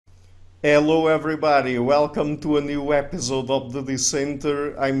Hello, everybody. Welcome to a new episode of the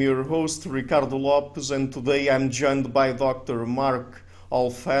Dissenter. I'm your host, Ricardo Lopes, and today I'm joined by Dr. Mark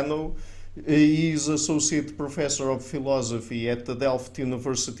Alfano. He is Associate Professor of Philosophy at the Delft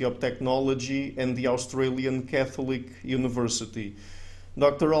University of Technology and the Australian Catholic University.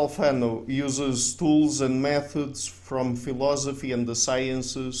 Dr. Alfano uses tools and methods from philosophy and the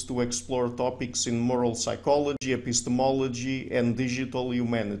sciences to explore topics in moral psychology, epistemology, and digital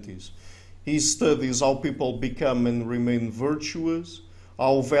humanities. He studies how people become and remain virtuous,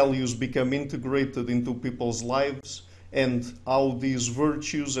 how values become integrated into people's lives, and how these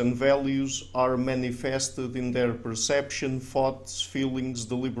virtues and values are manifested in their perception, thoughts, feelings,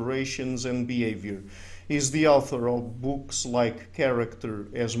 deliberations, and behavior. He's the author of books like Character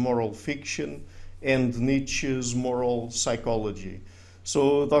as Moral Fiction and Nietzsche's Moral Psychology.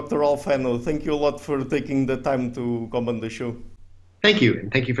 So, Dr. Alfano, thank you a lot for taking the time to come on the show. Thank you,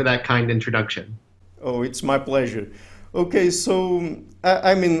 and thank you for that kind introduction. Oh, it's my pleasure. Okay, so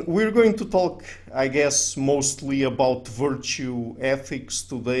I mean, we're going to talk, I guess, mostly about virtue ethics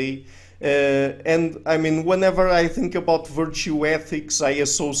today. And I mean, whenever I think about virtue ethics, I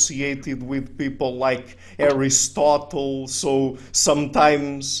associate it with people like Aristotle. So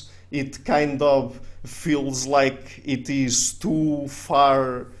sometimes it kind of feels like it is too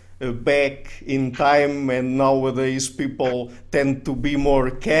far back in time, and nowadays people tend to be more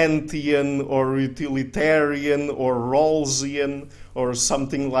Kantian or utilitarian or Rawlsian or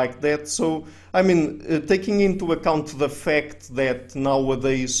something like that. So, I mean, taking into account the fact that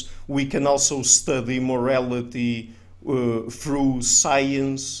nowadays we can also study morality through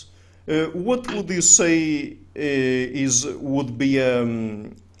science, what would you say is would be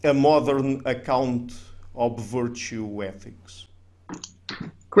a modern account of virtue ethics?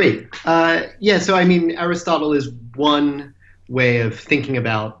 Great. Yeah, so I mean, Aristotle is one way of thinking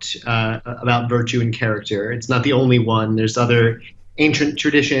about virtue and character. It's not the only one. There's other ancient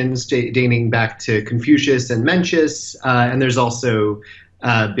traditions dating back to Confucius and Mencius, and there's also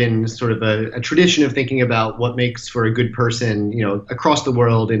been sort of a tradition of thinking about what makes for a good person, across the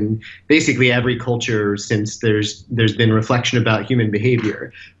world in basically every culture since there's been reflection about human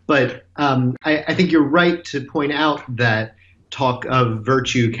behavior. But I think you're right to point out that talk of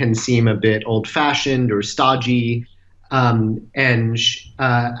virtue can seem a bit old-fashioned or stodgy. I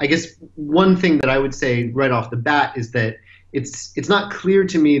guess one thing that I would say right off the bat is that it's not clear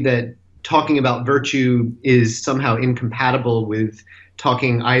to me that talking about virtue is somehow incompatible with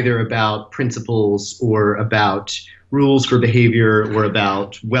talking either about principles or about rules for behavior or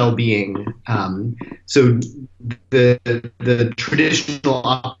about well-being. So the traditional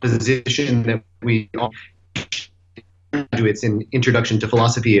opposition that we graduates in Introduction to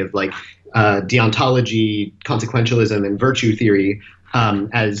Philosophy of like deontology, consequentialism, and virtue theory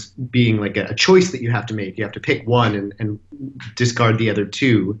as being like a choice that you have to make. You have to pick one and discard the other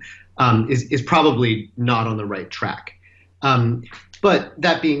two is probably not on the right track. But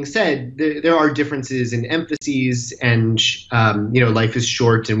that being said, there are differences in emphases, and life is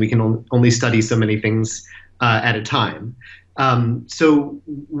short, and we can only study so many things at a time. So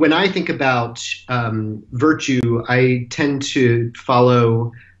when I think about virtue, I tend to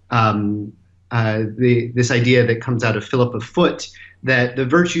follow this idea that comes out of Philip of Foot, that the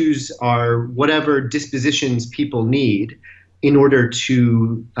virtues are whatever dispositions people need in order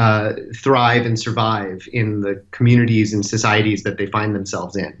to thrive and survive in the communities and societies that they find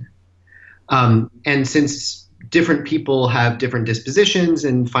themselves in. And since different people have different dispositions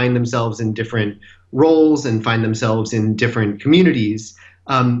and find themselves in different roles and find themselves in different communities,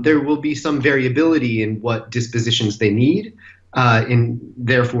 there will be some variability in what dispositions they need,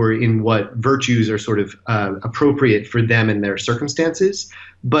 therefore in what virtues are sort of appropriate for them and their circumstances.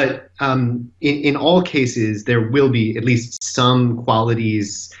 But in all cases, there will be at least some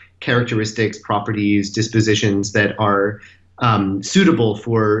qualities, characteristics, properties, dispositions that are suitable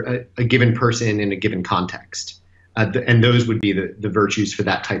for a given person in a given context. And those would be the virtues for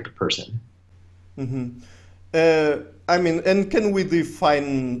that type of person. Mm-hmm. I mean, and can we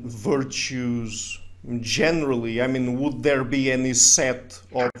define virtues generally? I mean, would there be any set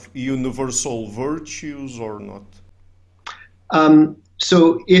of universal virtues or not?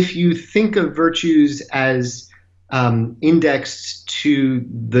 So if you think of virtues as indexed to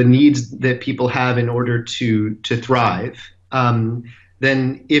the needs that people have in order to thrive,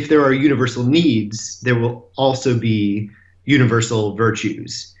 then if there are universal needs, there will also be universal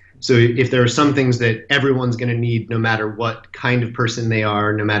virtues. So if there are some things that everyone's going to need, no matter what kind of person they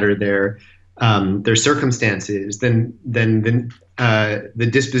are, no matter their circumstances, then the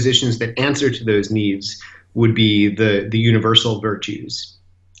dispositions that answer to those needs would be the universal virtues.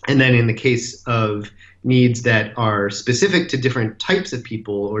 And then in the case of needs that are specific to different types of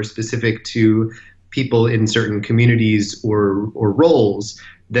people or specific to people in certain communities or roles,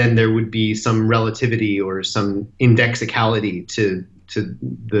 then there would be some relativity or some indexicality to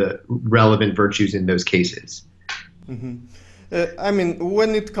the relevant virtues in those cases. Mm-hmm. I mean,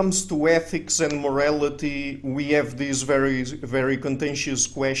 when it comes to ethics and morality, we have this very, very contentious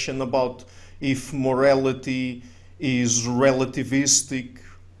question about if morality is relativistic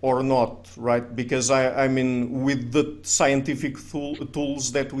or not, right? Because I mean, with the scientific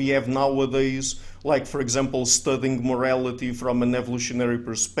tools that we have nowadays, like for example, studying morality from an evolutionary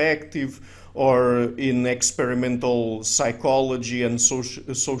perspective, or in experimental psychology and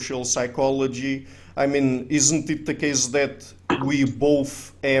social psychology, I mean, isn't it the case that we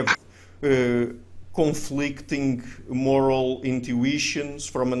both have conflicting moral intuitions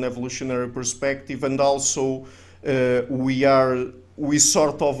from an evolutionary perspective, and also we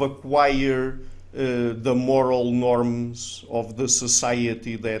sort of acquire the moral norms of the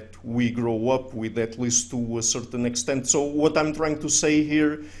society that we grow up with, at least to a certain extent. So what I'm trying to say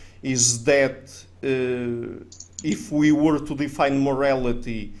here is that if we were to define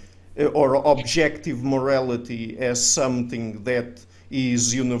morality or objective morality as something that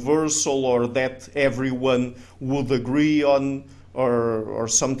is universal or that everyone would agree on, or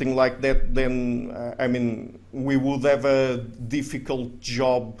something like that, then I mean, we would have a difficult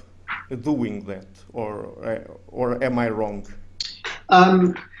job doing that, or am I wrong?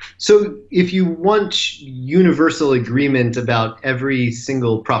 So if you want universal agreement about every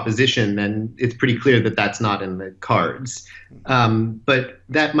single proposition, then it's pretty clear that that's not in the cards. But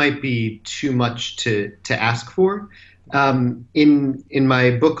that might be too much to ask for. In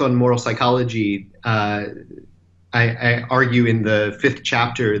my book on moral psychology, I argue in the 5th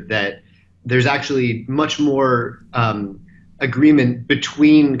chapter that there's actually much more agreement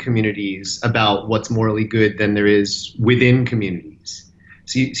between communities about what's morally good than there is within communities.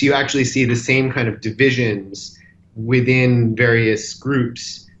 So you actually see the same kind of divisions within various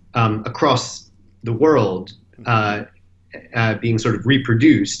groups across the world being sort of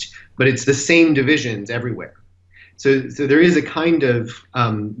reproduced, but it's the same divisions everywhere. So there is a kind of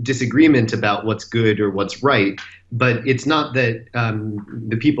disagreement about what's good or what's right, but it's not that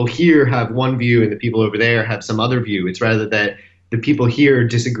the people here have one view and the people over there have some other view. It's rather that the people here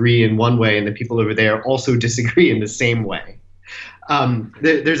disagree in one way and the people over there also disagree in the same way.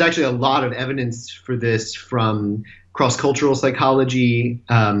 There's actually a lot of evidence for this from cross-cultural psychology.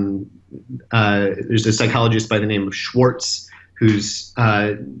 There's a psychologist by the name of Schwartz who's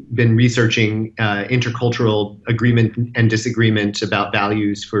been researching intercultural agreement and disagreement about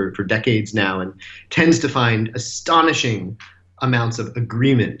values for decades now, and tends to find astonishing amounts of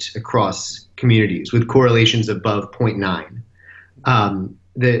agreement across communities with correlations above 0.9.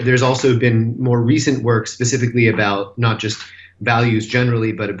 There's also been more recent work specifically about not just values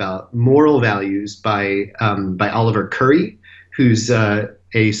generally, but about moral values by Oliver Curry, who's a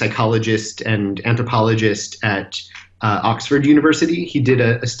psychologist and anthropologist at Oxford University. He did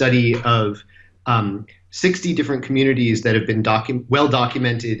a study of 60 different communities that have been well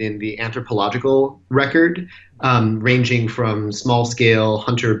documented in the anthropological record, ranging from small-scale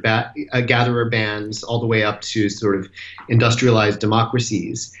hunter-gatherer bands all the way up to sort of industrialized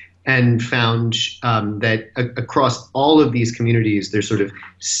democracies, and found that across all of these communities, there's sort of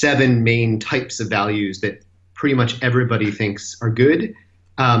 7 main types of values that pretty much everybody thinks are good,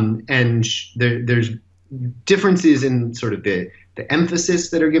 and there's differences in sort of the emphasis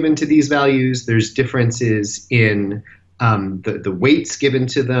that are given to these values. There's differences in the weights given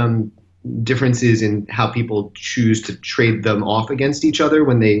to them, differences in how people choose to trade them off against each other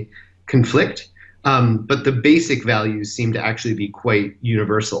when they conflict. But the basic values seem to actually be quite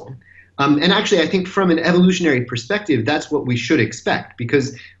universal. And actually, I think from an evolutionary perspective, that's what we should expect,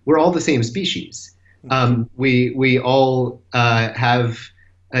 because we're all the same species. We all have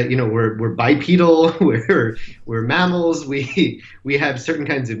we're bipedal, we're mammals, we have certain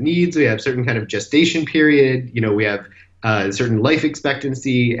kinds of needs, we have certain kind of gestation period, we have certain life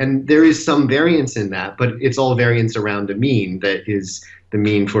expectancy, and there is some variance in that, but it's all variance around a mean that is the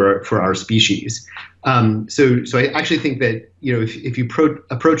mean for our species. So I actually think that if you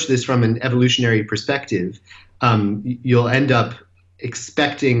approach this from an evolutionary perspective, you'll end up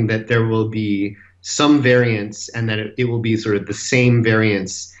expecting that there will be some variance, and that it will be sort of the same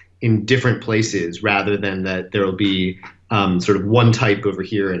variance in different places, rather than that there will be sort of one type over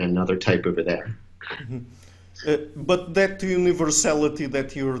here and another type over there. Mm-hmm. But that universality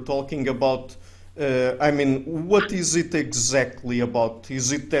that you're talking about, I mean, what is it exactly about?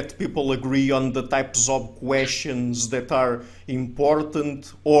 Is it that people agree on the types of questions that are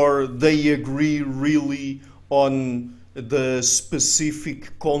important, or they agree really on the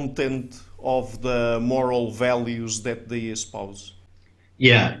specific content of the moral values that they espouse?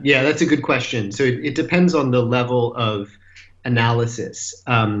 Yeah, that's a good question. So it depends on the level of analysis.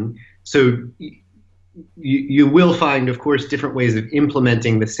 So you will find, of course, different ways of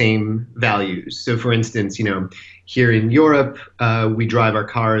implementing the same values. So, for instance, here in Europe, we drive our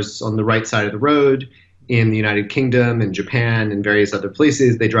cars on the right side of the road. In the United Kingdom and Japan and various other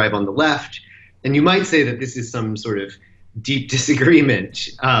places, they drive on the left. And you might say that this is some sort of deep disagreement.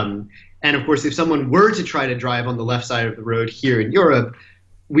 And of course, if someone were to try to drive on the left side of the road here in Europe,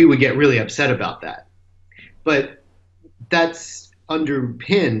 we would get really upset about that. But that's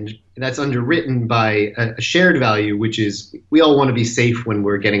underwritten by a shared value, which is we all want to be safe when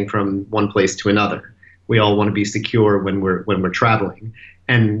we're getting from one place to another. We all want to be secure when we're traveling.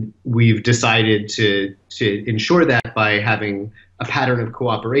 And we've decided to ensure that by having a pattern of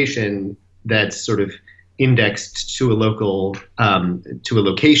cooperation that's sort of indexed to to a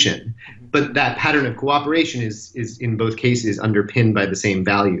location. But that pattern of cooperation is in both cases underpinned by the same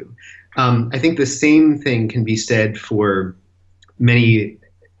value. I think the same thing can be said for many,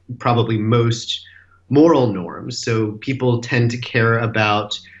 probably most moral norms. So people tend to care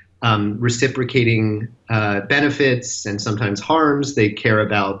about reciprocating benefits and sometimes harms. They care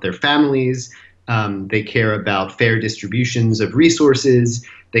about their families. They care about fair distributions of resources.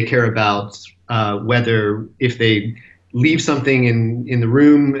 They care about whether if they leave something in the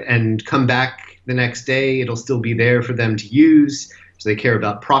room and come back the next day, it'll still be there for them to use. So they care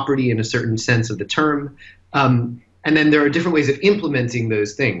about property in a certain sense of the term. And then there are different ways of implementing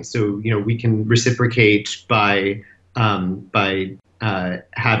those things. So, we can reciprocate by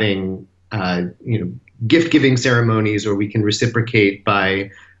having, gift-giving ceremonies, or we can reciprocate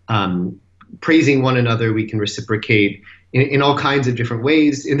by praising one another. We can reciprocate in all kinds of different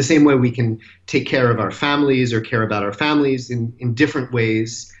ways. In the same way, we can take care of our families or care about our families in different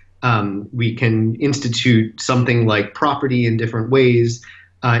ways. We can institute something like property in different ways.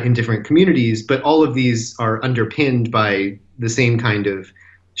 In different communities, but all of these are underpinned by the same kind of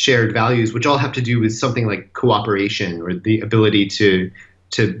shared values, which all have to do with something like cooperation or the ability to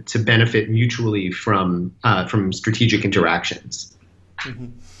benefit mutually from strategic interactions. Mm-hmm.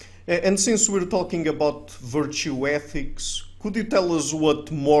 And since we're talking about virtue ethics, could you tell us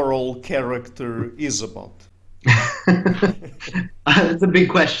what moral character is about? That's a big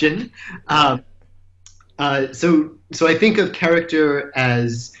question. So I think of character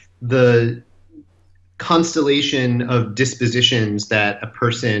as the constellation of dispositions that a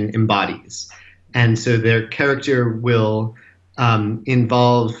person embodies. And so their character will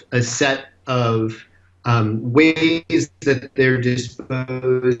involve a set of ways that they're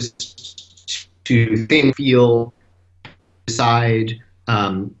disposed to think, feel, decide,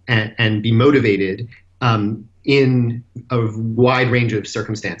 and be motivated in a wide range of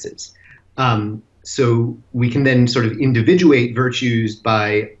circumstances. So we can then sort of individuate virtues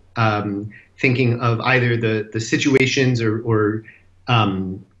by thinking of either the situations or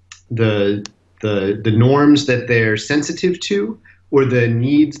the norms that they're sensitive to, or the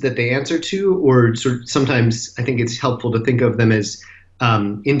needs that they answer to, or sort of sometimes I think it's helpful to think of them as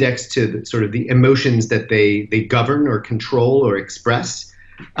indexed to sort of the emotions that they govern or control or express.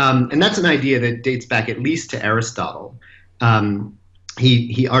 And that's an idea that dates back at least to Aristotle.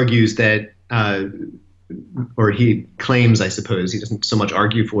 He argues that or he claims, I suppose, he doesn't so much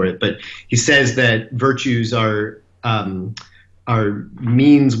argue for it, but he says that virtues are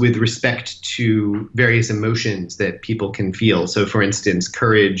means with respect to various emotions that people can feel. So, for instance,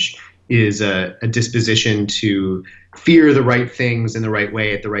 courage is a disposition to fear the right things in the right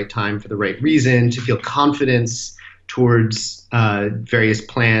way at the right time for the right reason, to feel confidence towards various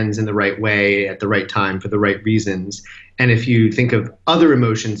plans in the right way at the right time for the right reasons. And if you think of other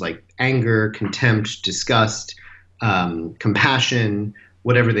emotions like anger, contempt, disgust, compassion,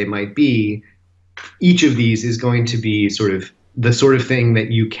 whatever they might be, each of these is going to be sort of the sort of thing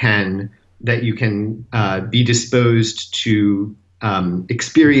that you can be disposed to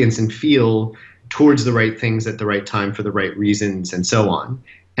experience and feel towards the right things at the right time for the right reasons, and so on.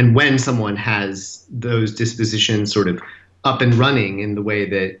 And when someone has those dispositions sort of up and running in the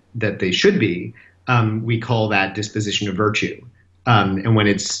way that they should be, we call that disposition of virtue. And when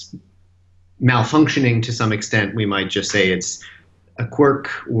it's malfunctioning to some extent, we might just say it's a quirk,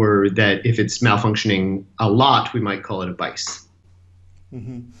 or that if it's malfunctioning a lot, we might call it a vice.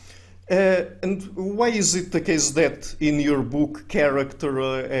 Mm-hmm. And why is it the case that in your book, Character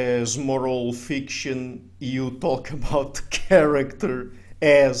as Moral Fiction, you talk about character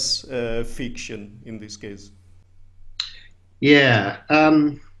as fiction in this case? Yeah.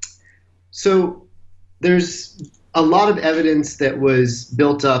 So there's a lot of evidence that was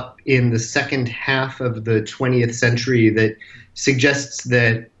built up in the second half of the 20th century that suggests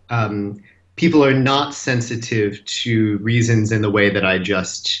that people are not sensitive to reasons in the way that I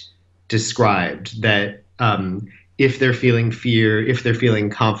just described. That if they're feeling fear, if they're feeling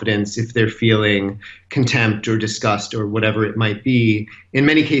confidence, if they're feeling contempt or disgust or whatever it might be, in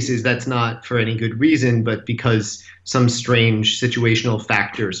many cases that's not for any good reason, but because some strange situational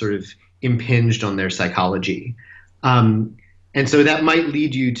factor sort of impinged on their psychology. And so that might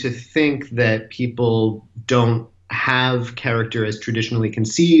lead you to think that people don't have character as traditionally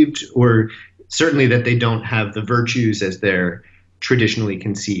conceived, or certainly that they don't have the virtues as they're traditionally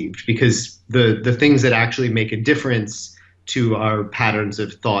conceived, because the things that actually make a difference to our patterns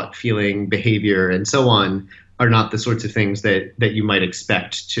of thought, feeling, behavior, and so on are not the sorts of things that you might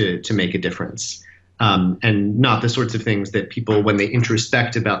expect to make a difference. And not the sorts of things that people, when they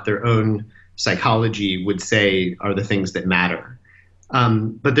introspect about their own psychology, would say are the things that matter.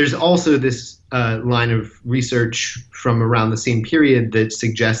 But there's also this line of research from around the same period that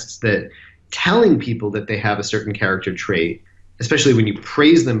suggests that telling people that they have a certain character trait, especially when you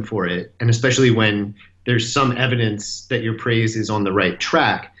praise them for it, and especially when there's some evidence that your praise is on the right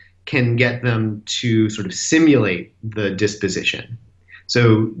track, can get them to sort of simulate the disposition.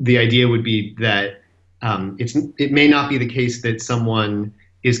 So the idea would be that it may not be the case that someone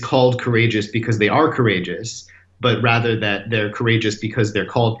is called courageous because they are courageous, but rather that they're courageous because they're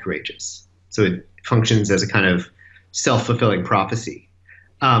called courageous. So it functions as a kind of self-fulfilling prophecy.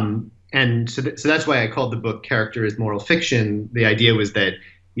 And so that's why I called the book Character as Moral Fiction. The idea was that,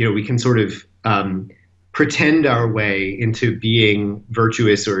 we can sort of pretend our way into being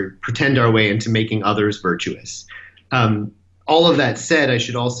virtuous, or pretend our way into making others virtuous. All of that said, I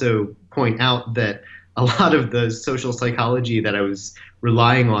should also point out that a lot of the social psychology that I was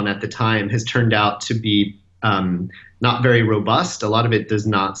relying on at the time has turned out to be not very robust. A lot of it does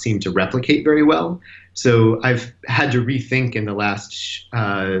not seem to replicate very well. So I've had to rethink in the last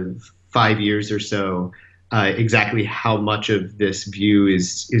 5 years or so exactly how much of this view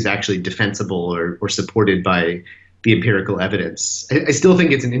is actually defensible or supported by the empirical evidence. I still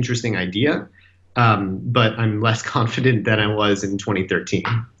think it's an interesting idea, but I'm less confident than I was in 2013.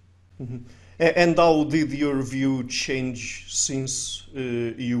 Mm-hmm. And how did your view change since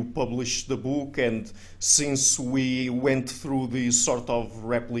you published the book and since we went through this sort of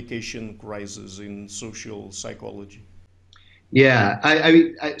replication crisis in social psychology? Yeah,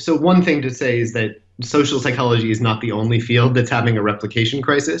 so one thing to say is that social psychology is not the only field that's having a replication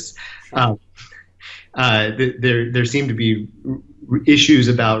crisis. Sure. There seem to be issues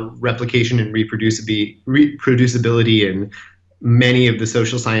about replication and reproducibility in many of the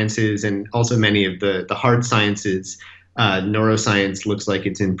social sciences and also many of the hard sciences. Neuroscience looks like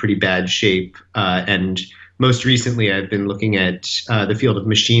it's in pretty bad shape. And most recently, I've been looking at the field of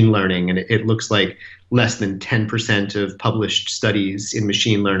machine learning, and it looks like less than 10% of published studies in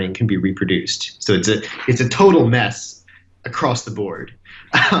machine learning can be reproduced. So it's a total mess across the board.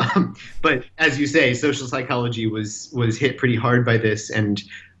 But as you say, social psychology was hit pretty hard by this, and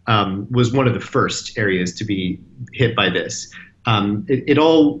was one of the first areas to be hit by this. It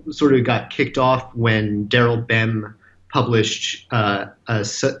all sort of got kicked off when Daryl Bem published a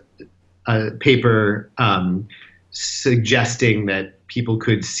paper suggesting that people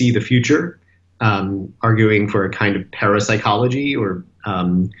could see the future, arguing for a kind of parapsychology or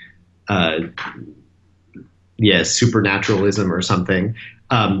supernaturalism or something.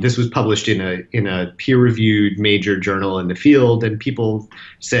 This was published in a peer-reviewed major journal in the field, and people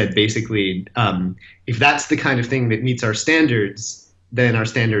said basically, if that's the kind of thing that meets our standards, then our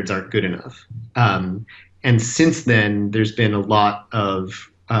standards aren't good enough. And since then, there's been a lot of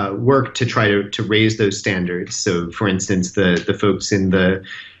work to try to raise those standards. So, for instance, the folks in the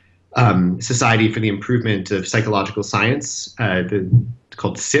Society for the Improvement of Psychological Science,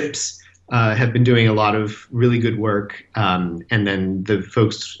 called SIPS, have been doing a lot of really good work. And then the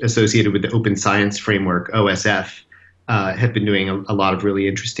folks associated with the Open Science Framework, OSF, have been doing a lot of really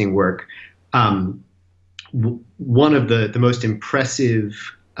interesting work. One of the most impressive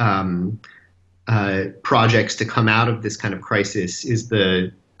projects to come out of this kind of crisis is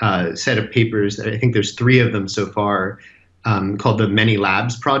the set of papers, I think there's 3 of them so far, called the Many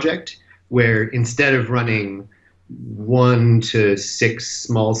Labs Project, where instead of running 1 to 6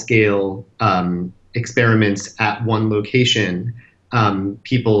 small-scale experiments at one location,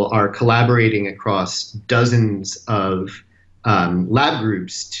 people are collaborating across dozens of lab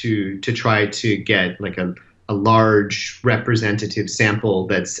groups to try to get like a large representative sample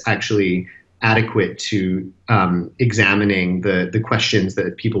that's actually adequate to examining the questions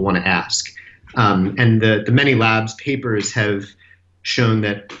that people want to ask. And the many labs papers have shown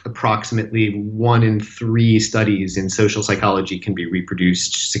that approximately 1 in 3 studies in social psychology can be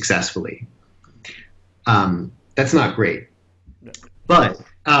reproduced successfully. That's not great. But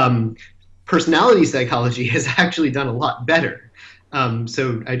personality psychology has actually done a lot better.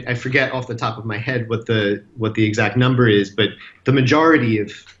 So I forget off the top of my head what the exact number is, but the majority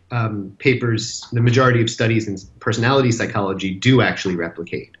of papers, the majority of studies in personality psychology do actually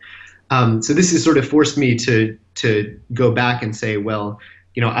replicate. So this has sort of forced me to go back and say, well,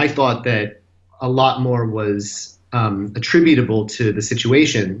 I thought that a lot more was attributable to the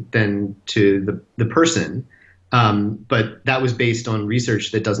situation than to the person. But that was based on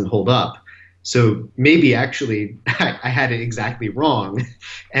research that doesn't hold up. So maybe actually I had it exactly wrong.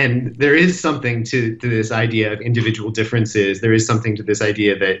 And there is something to this idea of individual differences. There is something to this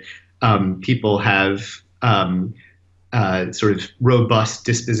idea that people have sort of robust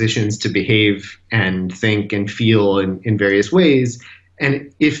dispositions to behave and think and feel in various ways.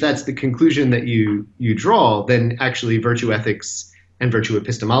 And if that's the conclusion that you draw, then actually virtue ethics and virtue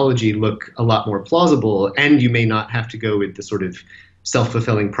epistemology look a lot more plausible, and you may not have to go with the sort of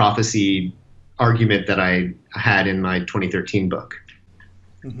self-fulfilling prophecy argument that I had in my 2013 book.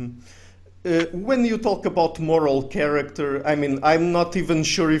 Mm-hmm. When you talk about moral character, I mean, I'm not even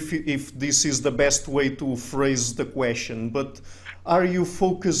sure if this is the best way to phrase the question, but are you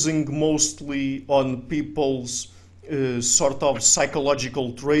focusing mostly on people's sort of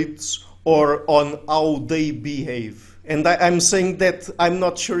psychological traits or on how they behave? And I'm saying that I'm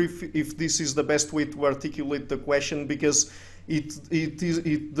not sure if this is the best way to articulate the question, because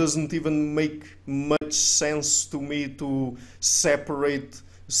it doesn't even make much sense to me to separate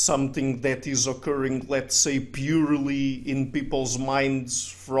something that is occurring, let's say, purely in people's minds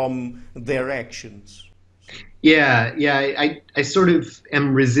from their actions. Yeah, I sort of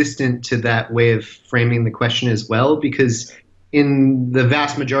am resistant to that way of framing the question as well, because in the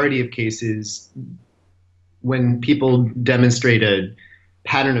vast majority of cases, when people demonstrate a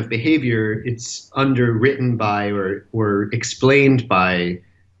pattern of behavior, it's underwritten by or explained by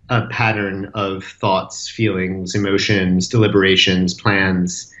a pattern of thoughts, feelings, emotions, deliberations,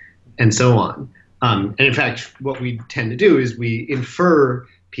 plans, and so on. And in fact, what we tend to do is we infer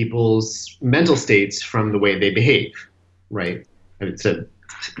people's mental states from the way they behave, right? It's a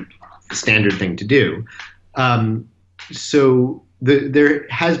standard thing to do. So there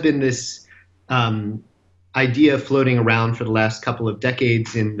has been this idea floating around for the last couple of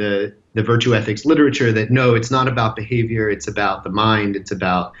decades in the virtue ethics literature that no, it's not about behavior, it's about the mind, it's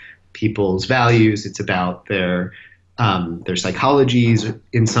about people's values, it's about their psychologies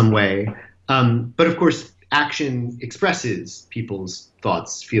in some way. But of course, action expresses people's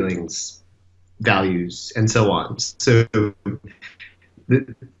thoughts, feelings, values, and so on. So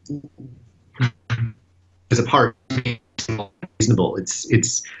there's a part reasonable.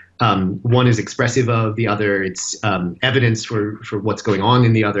 It's one is expressive of the other. It's evidence for what's going on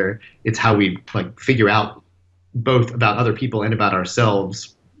in the other. It's how we like figure out both about other people and about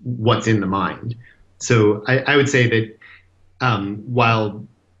ourselves what's in the mind. So I would say that while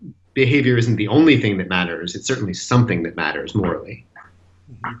behavior isn't the only thing that matters, it's certainly something that matters morally.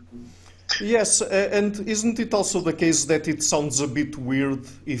 Mm-hmm. Yes, and isn't it also the case that it sounds a bit weird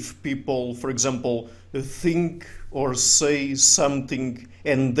if people, for example, think or say something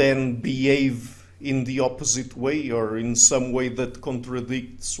and then behave in the opposite way or in some way that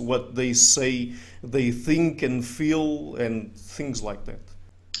contradicts what they say they think and feel and things like that?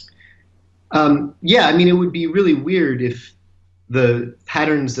 Yeah, I mean, it would be really weird if the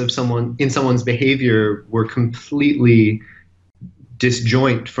patterns of someone's behavior were completely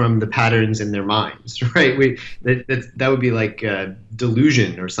disjoint from the patterns in their minds, right? That would be like a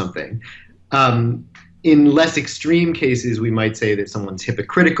delusion or something. In less extreme cases, we might say that someone's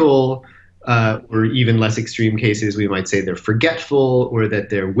hypocritical, or even less extreme cases, we might say they're forgetful or that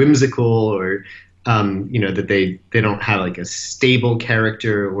they're whimsical, or that they don't have like a stable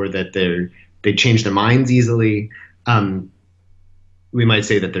character, or that they change their minds easily. We might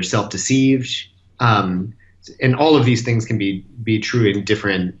say that they're self-deceived, and all of these things can be true in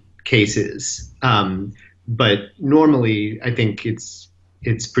different cases. But normally, I think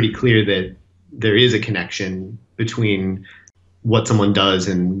it's pretty clear that there is a connection between what someone does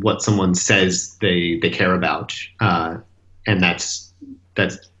and what someone says they care about, and that's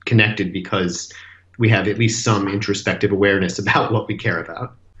connected because we have at least some introspective awareness about what we care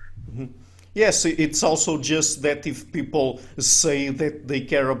about. Yes, it's also just that if people say that they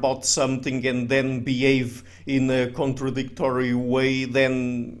care about something and then behave in a contradictory way,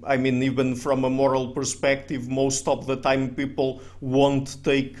 then, I mean, even from a moral perspective, most of the time people won't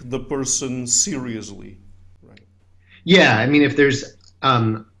take the person seriously. Right. Yeah, I mean, if there's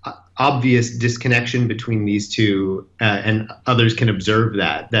obvious disconnection between these two, and others can observe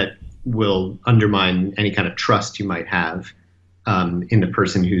that, that will undermine any kind of trust you might have in the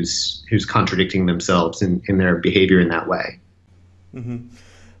person who's contradicting themselves in their behavior in that way. Mm-hmm.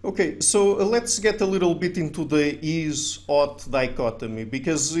 Okay, so let's get a little bit into the is-ought dichotomy,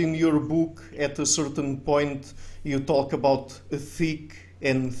 because in your book, at a certain point, you talk about thick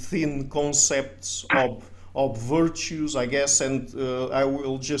and thin concepts of virtues, I guess, and I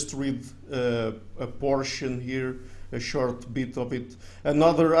will just read a portion here, a short bit of it.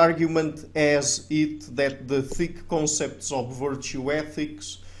 Another argument has it that the thick concepts of virtue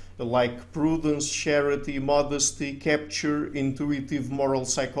ethics, like prudence, charity, modesty, capture intuitive moral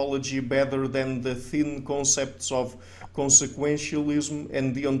psychology better than the thin concepts of consequentialism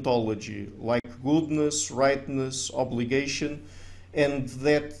and deontology, like goodness, rightness, obligation, and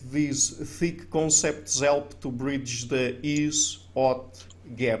that these thick concepts help to bridge the is-ought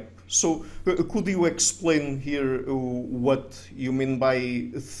gap. So could you explain here what you mean by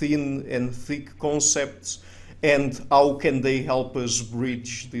thin and thick concepts, and how can they help us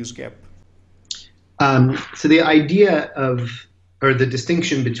bridge this gap? So the idea of, or the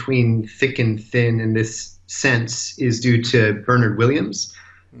distinction between thick and thin in this sense is due to Bernard Williams,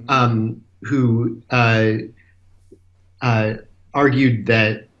 who argued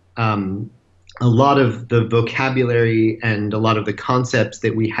that a lot of the vocabulary and a lot of the concepts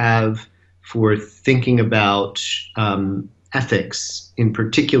that we have for thinking about ethics in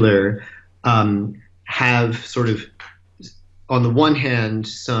particular have sort of, on the one hand,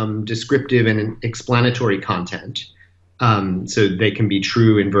 some descriptive and explanatory content. So they can be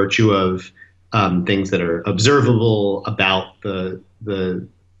true in virtue of things that are observable about the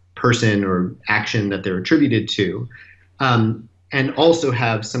person or action that they're attributed to. And also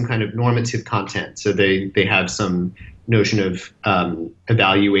have some kind of normative content. So they have some notion of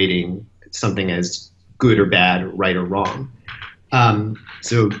evaluating something as good or bad, right or wrong.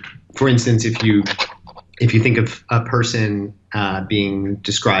 So, for instance, if you think of a person being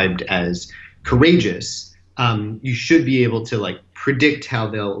described as courageous, you should be able to predict how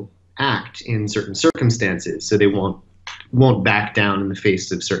they'll act in certain circumstances. So they won't back down in the face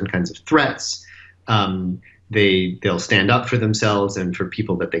of certain kinds of threats. They'll stand up for themselves and for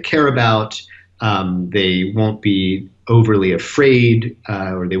people that they care about. They won't be overly afraid,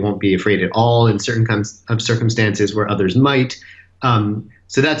 or they won't be afraid at all in certain kinds of circumstances where others might.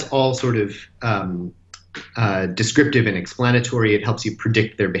 So that's all sort of descriptive and explanatory. It helps you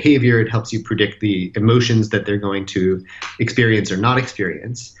predict their behavior. It helps you predict the emotions that they're going to experience or not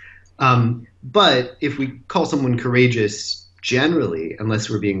experience. But if we call someone courageous generally,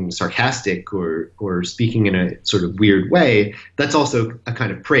 unless we're being sarcastic or speaking in a sort of weird way, that's also a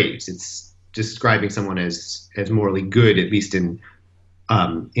kind of praise. It's describing someone as morally good, at least in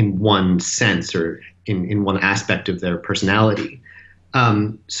one sense or in one aspect of their personality.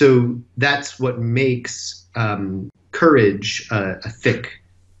 So that's what makes courage a thick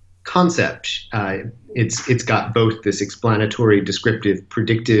concept. It's got both this explanatory, descriptive,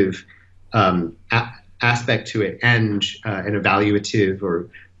 predictive aspect to it and an evaluative or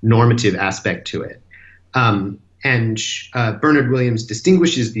normative aspect to it. And Bernard Williams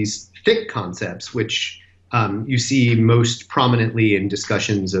distinguishes these thick concepts, which you see most prominently in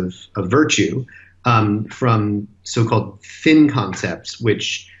discussions of virtue, from so-called thin concepts,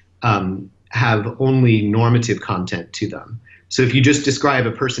 which have only normative content to them. So if you just describe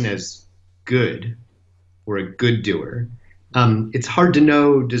a person as good or a good doer, it's hard to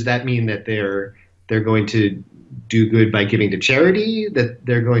know, does that mean that they're going to do good by giving to charity, that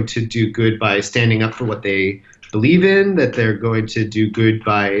they're going to do good by standing up for what they believe in, that they're going to do good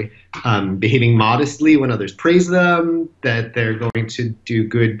by behaving modestly when others praise them, that they're going to do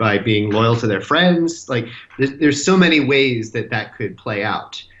good by being loyal to their friends. Like there's so many ways that could play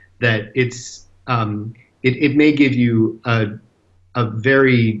out, that it's it may give you a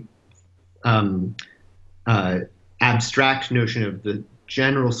very abstract notion of the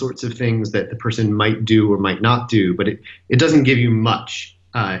general sorts of things that the person might do or might not do, but it doesn't give you much,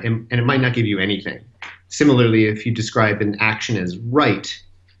 and it might not give you anything. Similarly, if you describe an action as right,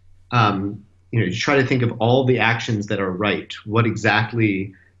 you try to think of all the actions that are right, what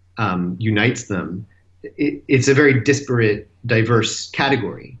exactly unites them. It's a very disparate, diverse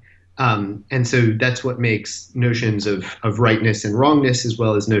category. And so that's what makes notions of rightness and wrongness, as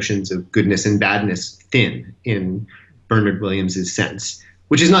well as notions of goodness and badness, thin in Bernard Williams's sense,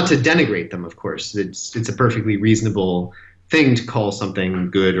 which is not to denigrate them, of course. It's a perfectly reasonable thing to call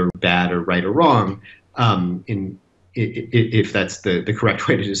something good or bad or right or wrong, if that's the correct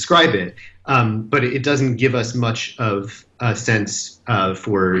way to describe it. But it doesn't give us much of a sense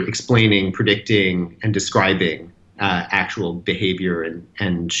for explaining, predicting, and describing actual behavior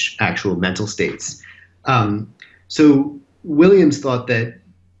and actual mental states. So Williams thought that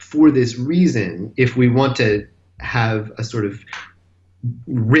for this reason, if we want to have a sort of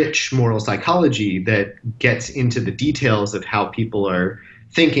rich moral psychology that gets into the details of how people are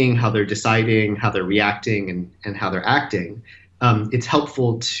thinking, how they're deciding, how they're reacting, and how they're acting, it's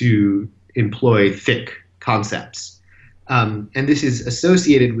helpful to employ thick concepts. And this is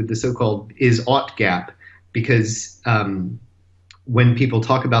associated with the so-called is-ought gap, because when people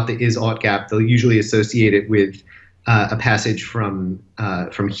talk about the is-ought gap, they'll usually associate it with a passage from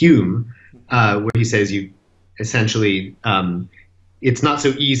Hume, where he says you essentially it's not so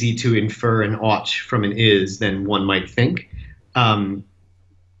easy to infer an ought from an is than one might think.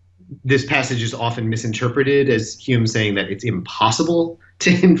 This passage is often misinterpreted as Hume saying that it's impossible to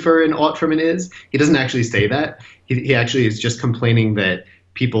infer an ought from an is. He doesn't actually say that. He actually is just complaining that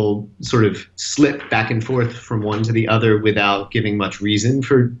people sort of slip back and forth from one to the other without giving much reason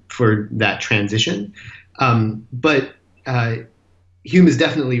for that transition. But Hume is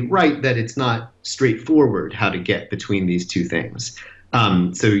definitely right that it's not straightforward how to get between these two things.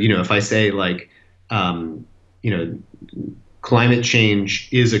 So, if I say like, climate change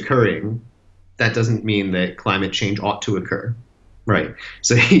is occurring, that doesn't mean that climate change ought to occur, right?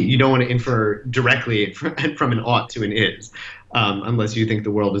 So you don't want to infer directly from an ought to an is, unless you think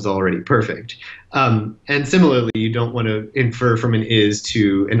the world is already perfect. And similarly, you don't want to infer from an is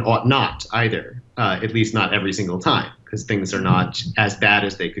to an ought not either, at least not every single time, because things are not as bad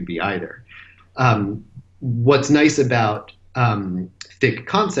as they could be either. What's nice about thick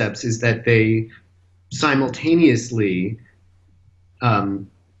concepts is that they simultaneously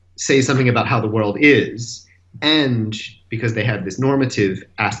say something about how the world is, and because they have this normative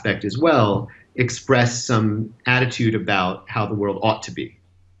aspect as well, express some attitude about how the world ought to be.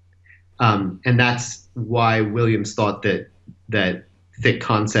 And that's why Williams thought that thick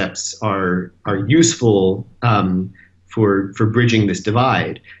concepts are useful for bridging this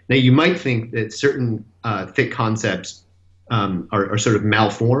divide. Now, you might think that certain thick concepts are sort of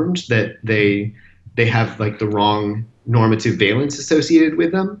malformed, that they have like the wrong normative valence associated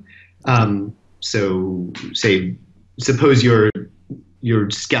with them. So, suppose you're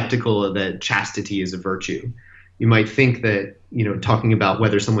skeptical that chastity is a virtue. You might think that, talking about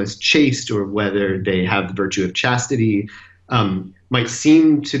whether someone's chaste or whether they have the virtue of chastity might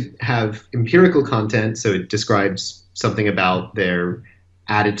seem to have empirical content, so it describes something about their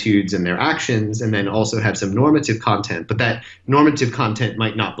attitudes and their actions, and then also have some normative content, but that normative content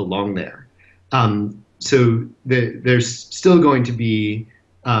might not belong there. So there's still going to be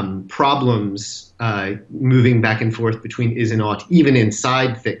problems moving back and forth between is and ought, even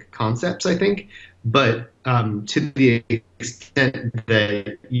inside thick concepts, I think. But to the extent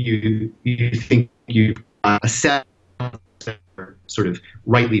that you think you a set sort of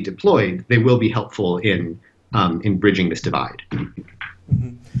rightly deployed, they will be helpful in bridging this divide.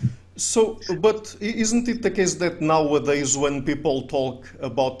 Mm-hmm. So, but isn't it the case that nowadays when people talk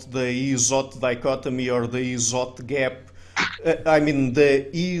about the is-ought dichotomy or the is-ought gap, the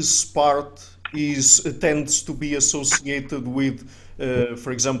is part tends to be associated with,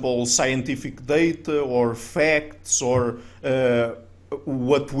 for example, scientific data or facts or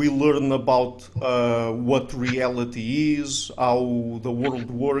what we learn about what reality is, how the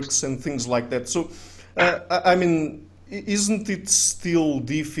world works, and things like that. So, isn't it still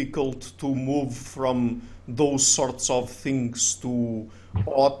difficult to move from those sorts of things to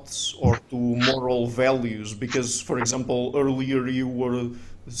oughts or to moral values? Because, for example, earlier you were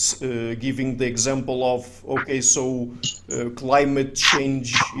giving the example of, climate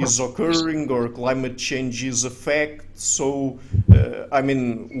change is occurring or climate change is a fact. So,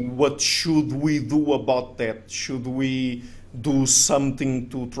 what should we do about that? Should we do something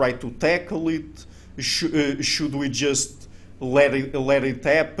to try to tackle it? Should we just let it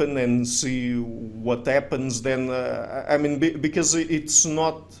happen and see what happens then? Because it's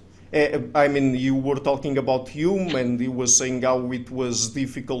not. You were talking about Hume, and he was saying how it was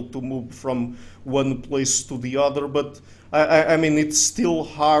difficult to move from one place to the other. But it's still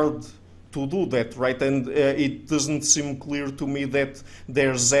hard to do that, right? And it doesn't seem clear to me that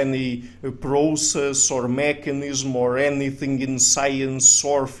there's any process or mechanism or anything in science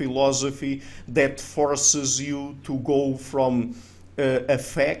or philosophy that forces you to go from a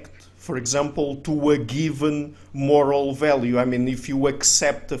fact, for example, to a given moral value. I mean, if you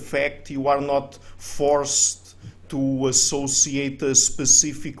accept a fact, you are not forced to associate a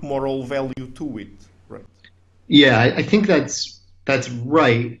specific moral value to it, right? Yeah, I think that's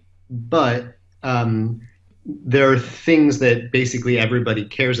right, but there are things that basically everybody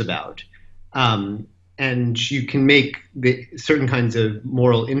cares about, and you can make certain kinds of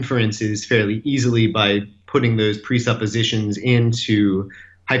moral inferences fairly easily by putting those presuppositions into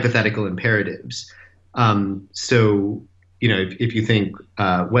hypothetical imperatives. So, if you think,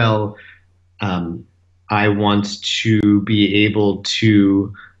 I want to be able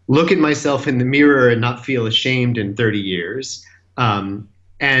to look at myself in the mirror and not feel ashamed in 30 years.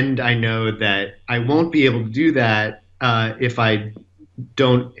 And I know that I won't be able to do that if I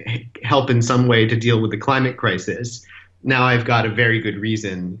don't help in some way to deal with the climate crisis. Now I've got a very good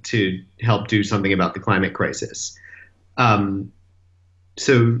reason to help do something about the climate crisis.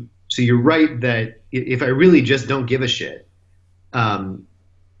 So you're right that if I really just don't give a shit,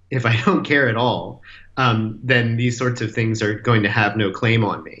 if I don't care at all, then these sorts of things are going to have no claim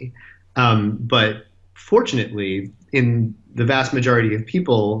on me. But fortunately, in the vast majority of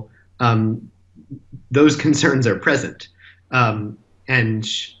people, those concerns are present. And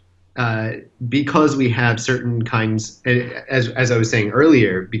because we have certain kinds, as I was saying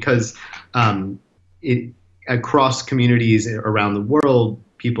earlier, because across communities around the world,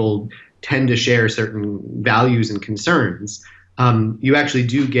 people tend to share certain values and concerns, you actually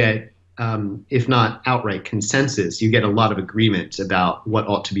do get, if not outright consensus, you get a lot of agreement about what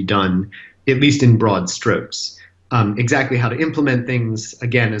ought to be done, at least in broad strokes. Exactly how to implement things,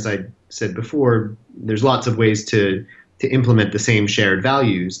 again, as I said before, there's lots of ways to implement the same shared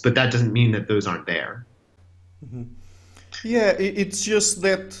values, but that doesn't mean that those aren't there. Mm-hmm. Yeah, it's just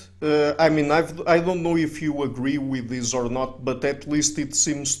that, I don't know if you agree with this or not, but at least it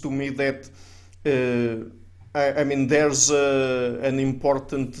seems to me that, there's an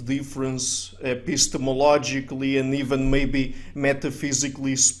important difference epistemologically and even maybe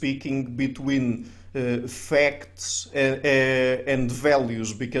metaphysically speaking between facts and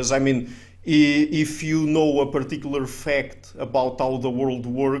values, because if you know a particular fact about how the world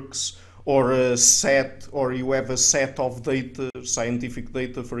works, or you have a set of data, scientific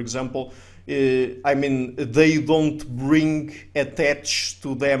data, for example, they don't bring attached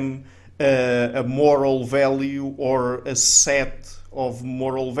to them a moral value or a set of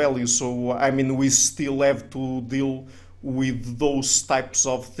moral values. So, we still have to deal with those types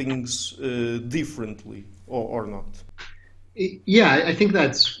of things differently, or not. Yeah, I think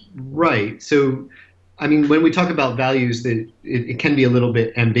that's right. So, when we talk about values, it can be a little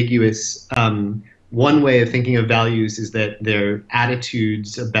bit ambiguous. One way of thinking of values is that they're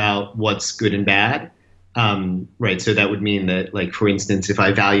attitudes about what's good and bad, right? So that would mean that, like, for instance, if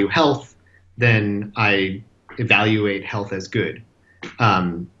I value health, then I evaluate health as good.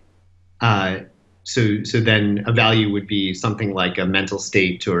 So then a value would be something like a mental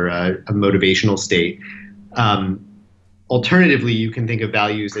state or a motivational state. Alternatively, you can think of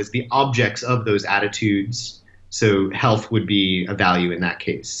values as the objects of those attitudes. So health would be a value in that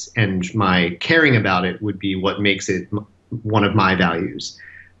case, and my caring about it would be what makes it one of my values.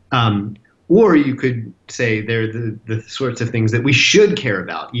 Or you could say they're the sorts of things that we should care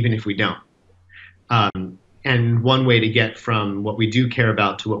about, even if we don't. And one way to get from what we do care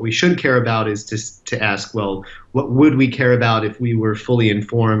about to what we should care about is to ask, well, what would we care about if we were fully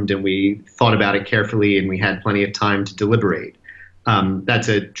informed and we thought about it carefully and we had plenty of time to deliberate? That's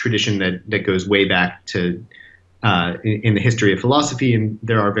a tradition that goes way back to in the history of philosophy, and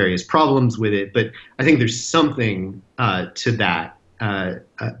there are various problems with it. But I think there's something to that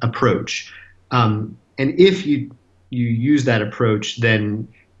approach. And if you use that approach, then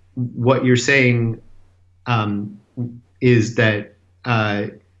what you're saying is that,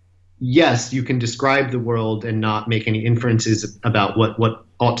 yes, you can describe the world and not make any inferences about what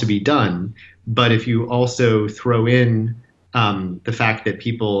ought to be done. But if you also throw in the fact that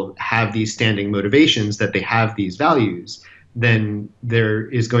people have these standing motivations, that they have these values, then there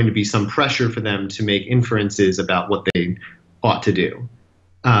is going to be some pressure for them to make inferences about what they ought to do.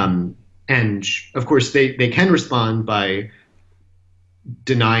 And of course, they can respond by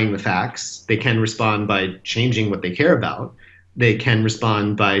denying the facts. They can respond by changing what they care about. They can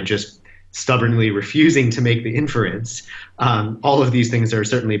respond by just stubbornly refusing to make the inference. All of these things are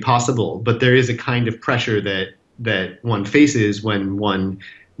certainly possible, but there is a kind of pressure that one faces when one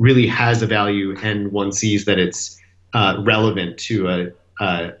really has a value and one sees that it's relevant to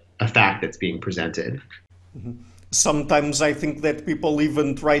a fact that's being presented. Sometimes I think that people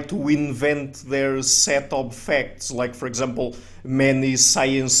even try to invent their set of facts. Like, for example, many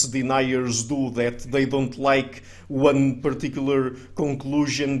science deniers do that. They don't like one particular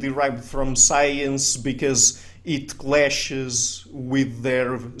conclusion derived from science because it clashes with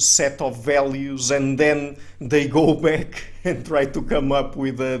their set of values, and then they go back and try to come up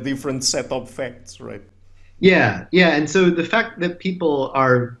with a different set of facts, right? Yeah, yeah, and so the fact that people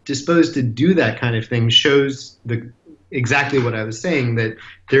are disposed to do that kind of thing shows exactly what I was saying, that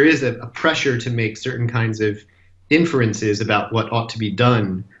there is a pressure to make certain kinds of inferences about what ought to be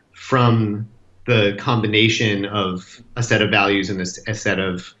done from the combination of a set of values and a set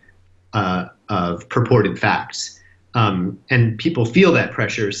of purported facts. And people feel that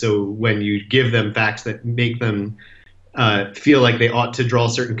pressure, so when you give them facts that make them feel like they ought to draw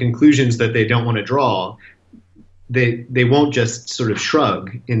certain conclusions that they don't want to draw, they won't just sort of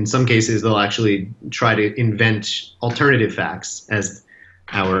shrug. In some cases, they'll actually try to invent alternative facts, as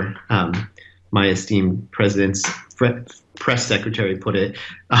our my esteemed president's press secretary put it,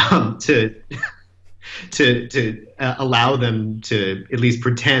 to allow them to at least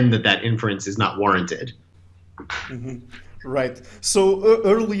pretend that inference is not warranted. Mm-hmm. Right. So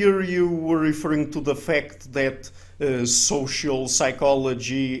earlier you were referring to the fact that social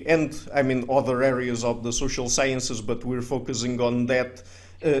psychology and, I mean, other areas of the social sciences, but we're focusing on that.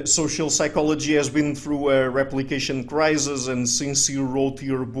 Social psychology has been through a replication crisis, and since you wrote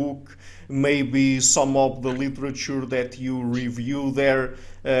your book, maybe some of the literature that you review there,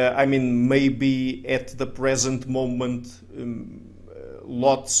 I mean, maybe at the present moment,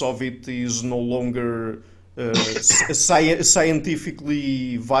 lots of it is no longer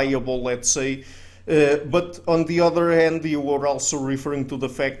scientifically viable, let's say. But on the other hand, you were also referring to the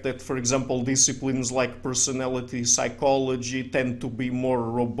fact that, for example, disciplines like personality psychology tend to be more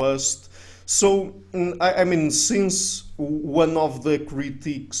robust. So, I mean, since one of the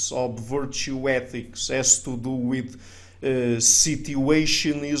critiques of virtue ethics has to do with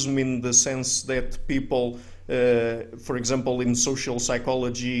situationism, in the sense that people, for example, in social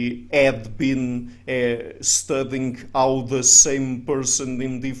psychology, had been studying how the same person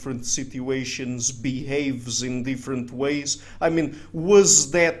in different situations behaves in different ways. I mean,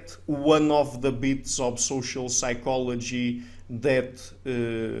 was that one of the bits of social psychology that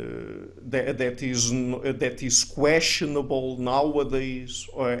that is questionable nowadays,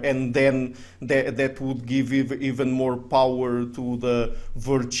 and then that would give even more power to the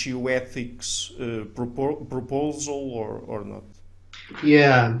virtue ethics proposal, or not?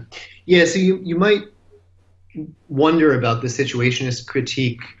 Yeah, yeah. So you might wonder about the situationist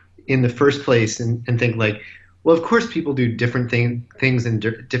critique in the first place, and think like, well, of course people do different things in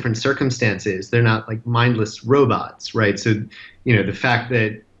different circumstances. They're not like mindless robots, right? So, you know, the fact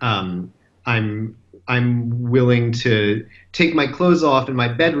that I'm willing to take my clothes off in my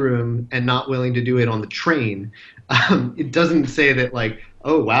bedroom and not willing to do it on the train, it doesn't say that like,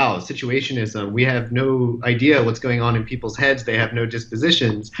 oh wow, situationism, we have no idea what's going on in people's heads, they have no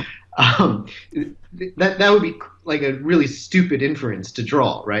dispositions. That would be like a really stupid inference to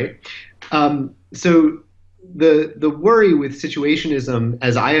draw, right? So the worry with situationism,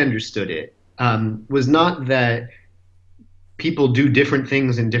 as I understood it, was not that people do different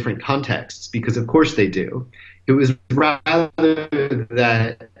things in different contexts, because of course they do. It was rather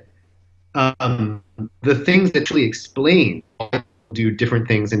that the things that actually explain why people do different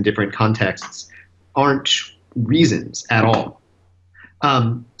things in different contexts aren't reasons at all.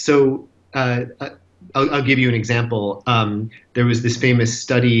 I'll give you an example. There was this famous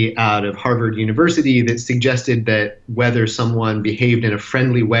study out of Harvard University that suggested that whether someone behaved in a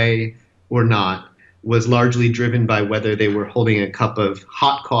friendly way or not was largely driven by whether they were holding a cup of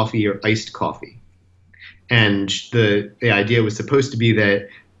hot coffee or iced coffee. And the idea was supposed to be that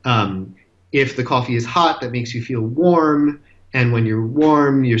if the coffee is hot, that makes you feel warm, and when you're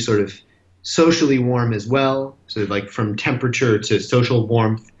warm, you're sort of socially warm as well, so like from temperature to social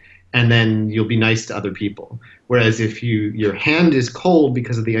warmth, and then you'll be nice to other people. Whereas if your hand is cold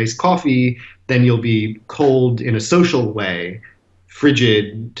because of the iced coffee, then you'll be cold in a social way,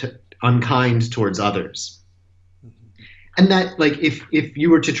 frigid, unkind towards others. And that, like, if you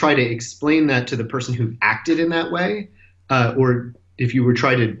were to try to explain that to the person who acted in that way, or if you were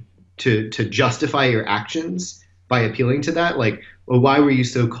trying to justify your actions by appealing to that, like, well, why were you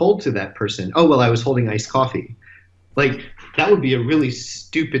so cold to that person? Oh, well, I was holding iced coffee. Like, that would be a really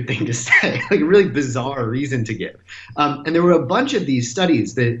stupid thing to say, like a really bizarre reason to give. And there were a bunch of these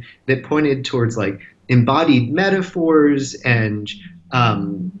studies that pointed towards like embodied metaphors and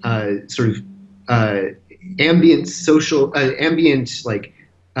sort of uh, ambient social, ambient like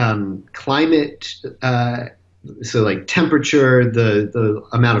climate, so like temperature, the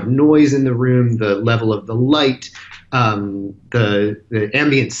amount of noise in the room, the level of the light, the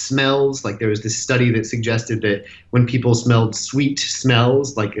ambient smells. Like there was this study that suggested that when people smelled sweet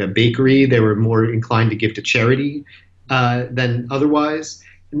smells, like a bakery, they were more inclined to give to charity than otherwise.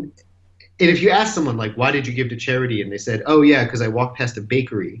 And if you ask someone like, why did you give to charity? And they said, oh yeah, because I walked past a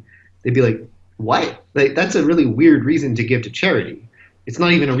bakery. They'd be like, what? Like, that's a really weird reason to give to charity. It's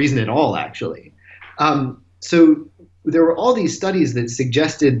not even a reason at all, actually. So there were all these studies that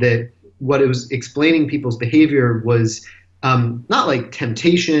suggested that what it was explaining people's behavior was not like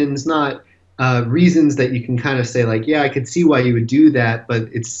temptations, not reasons that you can kind of say like, yeah, I could see why you would do that, but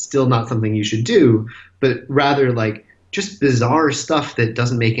it's still not something you should do, but rather like just bizarre stuff that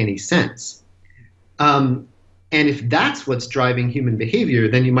doesn't make any sense. And if that's what's driving human behavior,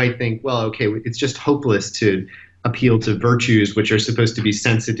 then you might think, well, okay, it's just hopeless to appeal to virtues which are supposed to be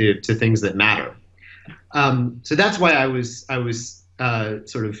sensitive to things that matter. So that's why I was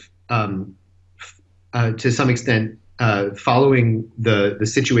sort of to some extent following the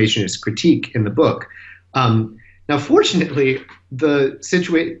situationist critique in the book. Now, fortunately,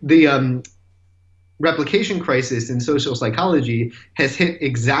 the replication crisis in social psychology has hit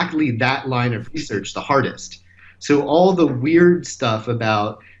exactly that line of research the hardest. So all the weird stuff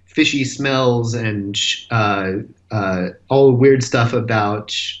about fishy smells and all the weird stuff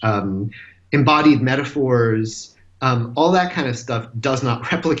about embodied metaphors, all that kind of stuff does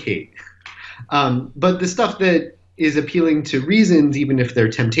not replicate. But the stuff that is appealing to reasons, even if they're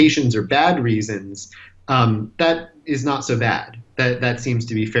temptations or bad reasons, that is not so bad. That seems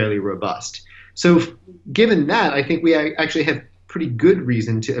to be fairly robust. So given that, I think we actually have pretty good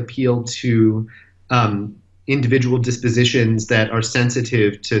reason to appeal to individual dispositions that are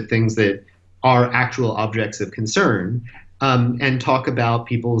sensitive to things that are actual objects of concern, and talk about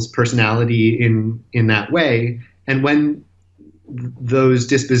people's personality in that way. And when those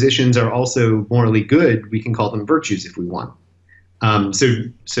dispositions are also morally good, we can call them virtues if we want.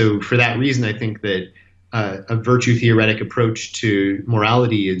 So for that reason, I think that a virtue theoretic approach to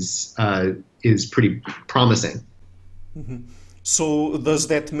morality is pretty promising. Mm-hmm. So does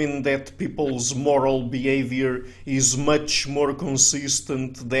that mean that people's moral behavior is much more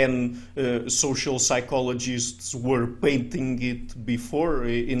consistent than social psychologists were painting it before,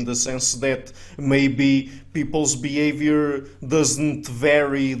 in the sense that maybe people's behavior doesn't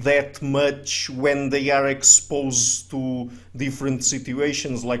vary that much when they are exposed to different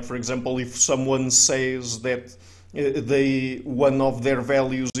situations? Like, for example, if someone says that one of their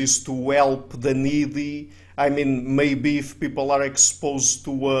values is to help the needy, I mean, maybe if people are exposed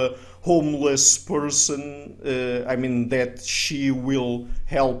to a homeless person, I mean, that she will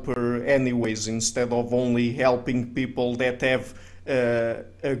help her anyways, instead of only helping people that have a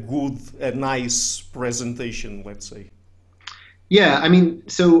nice presentation, let's say. Yeah, I mean,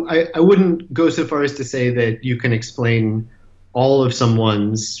 so I wouldn't go so far as to say that you can explain all of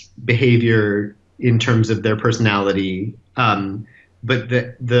someone's behavior in terms of their personality, but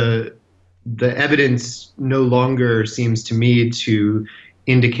the evidence no longer seems to me to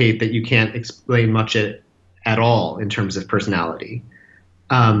indicate that you can't explain much at all in terms of personality.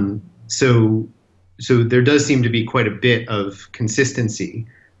 So there does seem to be quite a bit of consistency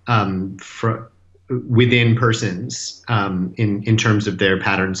within persons in terms of their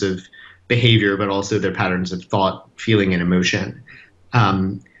patterns of behavior, but also their patterns of thought, feeling, and emotion.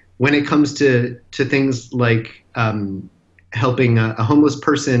 When it comes to things like helping a homeless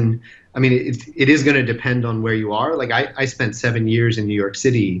person, I mean, it is going to depend on where you are. Like I spent 7 years in New York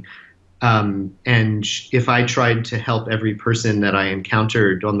City, and if I tried to help every person that I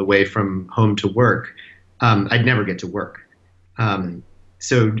encountered on the way from home to work, I'd never get to work.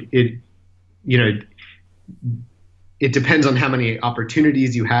 So it depends on how many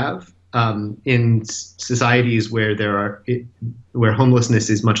opportunities you have. In societies where where homelessness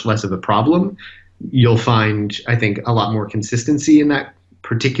is much less of a problem, you'll find, I think, a lot more consistency in that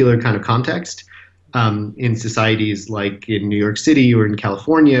particular kind of context. In societies like in New York City or in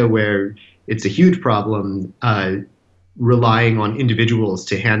California, where it's a huge problem, relying on individuals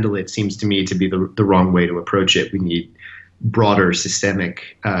to handle it seems to me to be the wrong way to approach it. We need broader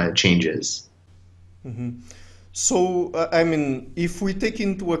systemic changes. Mm-hmm. So, I mean, if we take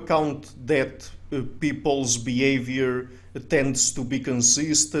into account that people's behavior tends to be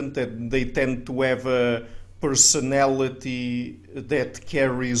consistent, that they tend to have a personality that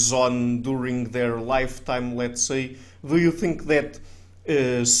carries on during their lifetime, let's say, do you think that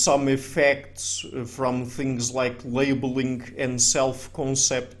some effects from things like labeling and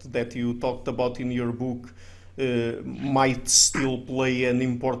self-concept that you talked about in your book might still play an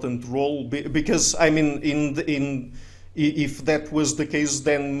important role? Because I mean, if that was the case,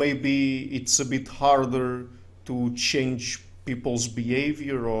 then maybe it's a bit harder to change people's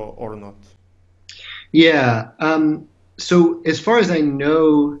behavior, or not. Yeah. So as far as I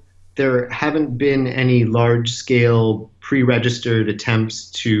know, there haven't been any large-scale pre-registered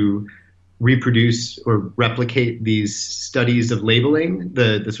attempts to reproduce or replicate these studies of labeling,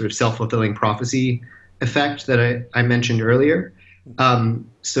 the sort of self-fulfilling prophecy effect that I mentioned earlier.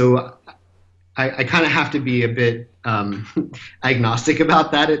 So I kind of have to be a bit agnostic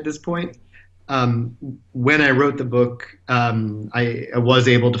about that at this point. When I wrote the book, I was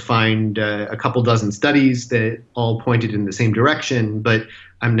able to find a couple dozen studies that all pointed in the same direction, but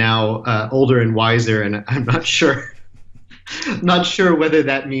I'm now older and wiser, and I'm not sure. Not sure whether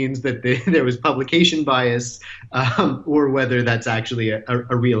that means that there was publication bias or whether that's actually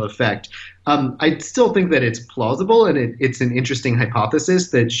a real effect. I still think that it's plausible and it's an interesting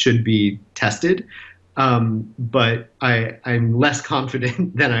hypothesis that should be tested. But I'm less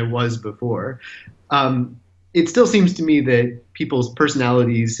confident than I was before. It still seems to me that people's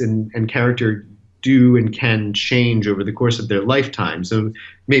personalities and character do and can change over the course of their lifetime. So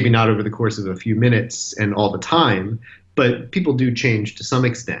maybe not over the course of a few minutes and all the time, but people do change to some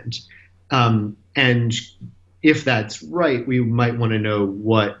extent. And if that's right, we might want to know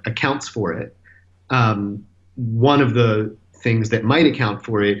what accounts for it. One of the things that might account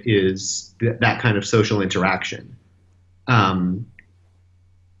for it is that kind of social interaction. But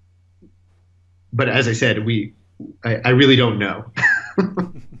as I said, I really don't know.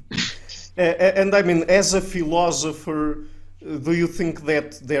 And I mean, as a philosopher, do you think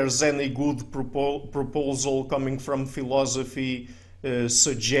that there's any good proposal coming from philosophy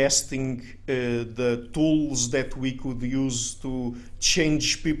suggesting the tools that we could use to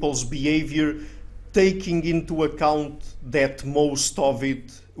change people's behavior, taking into account that most of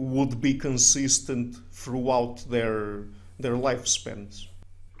it would be consistent throughout their lifespans?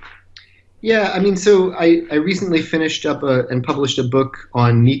 Yeah, I mean, so I recently finished up and published a book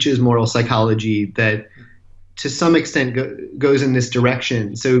on Nietzsche's moral psychology that to some extent goes in this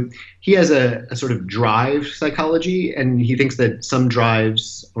direction. So he has a sort of drive psychology, and he thinks that some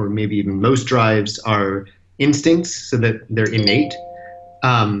drives, or maybe even most drives, are instincts, so that they're innate,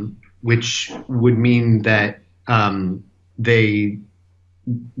 which would mean that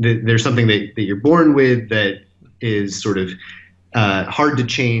there's something that you're born with that is sort of hard to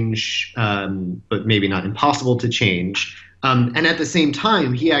change, but maybe not impossible to change. And at the same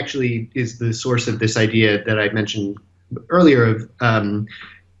time, he actually is the source of this idea that I mentioned earlier of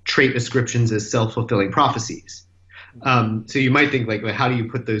trait ascriptions as self-fulfilling prophecies. So you might think, like, well, how do you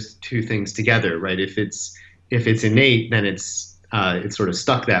put those two things together, right? If it's innate, then it's sort of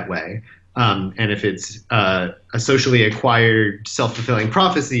stuck that way. And if it's a socially acquired self-fulfilling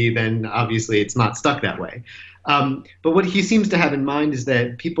prophecy, then obviously it's not stuck that way. But what he seems to have in mind is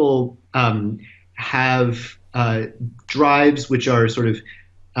that people have drives which are sort of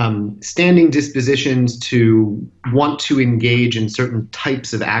standing dispositions to want to engage in certain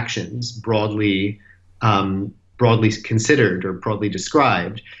types of actions, broadly considered or broadly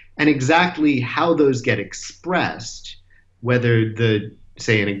described, and exactly how those get expressed, whether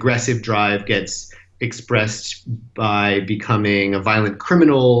say an aggressive drive gets expressed by becoming a violent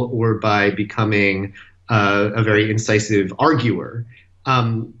criminal or by becoming a very incisive arguer,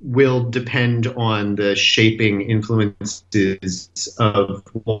 will depend on the shaping influences of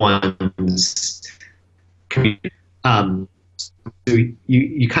one's community. So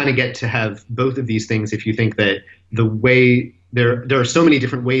you kind of get to have both of these things if you think that the way there are so many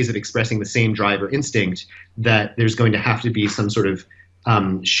different ways of expressing the same drive or instinct that there's going to have to be some sort of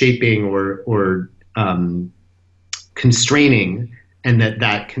shaping or constraining, and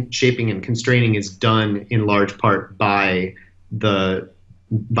that shaping and constraining is done in large part by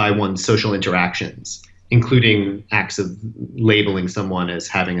one's social interactions, including acts of labeling someone as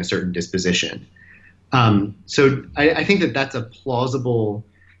having a certain disposition. So I think that that's a plausible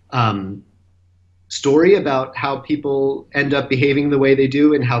story about how people end up behaving the way they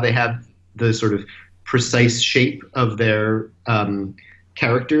do and how they have the sort of precise shape of their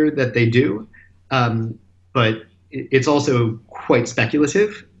character that they do. But it's also quite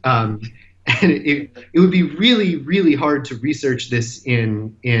speculative. And it would be really, really hard to research this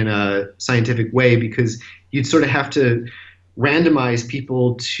in a scientific way, because you'd sort of have to randomize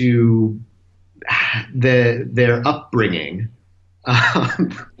people to their upbringing.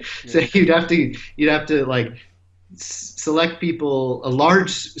 So you'd have to like select people, a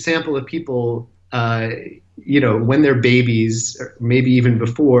large sample of people, when they're babies, or maybe even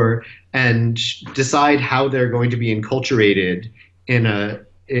before, and decide how they're going to be enculturated in a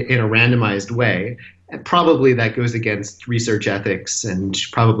randomized way. And probably that goes against research ethics, and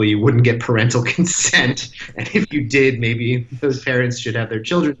probably you wouldn't get parental consent. And if you did, maybe those parents should have their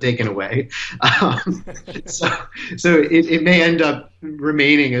children taken away. Um, so it may end up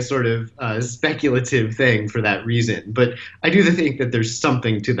remaining a sort of speculative thing for that reason. But I do think that there's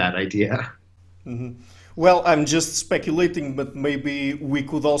something to that idea. Mhm. Well, I'm just speculating, but maybe we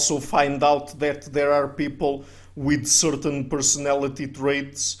could also find out that there are people with certain personality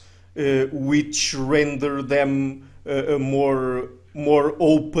traits which render them more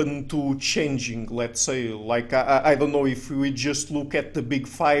open to changing. Let's say, like I don't know if we just look at the big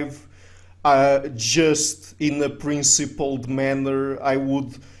five, just in a principled manner, I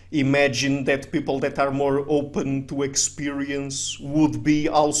would imagine that people that are more open to experience would be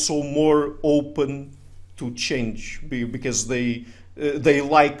also more open to change because they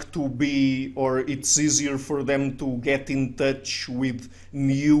like to be, or it's easier for them to get in touch with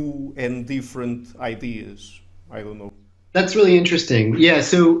new and different ideas. I don't know. That's really interesting. Yeah,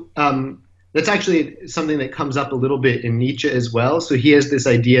 so that's actually something that comes up a little bit in Nietzsche as well. So he has this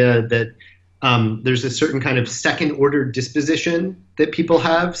idea that there's a certain kind of second order disposition that people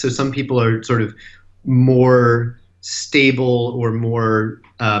have. So some people are sort of more stable or more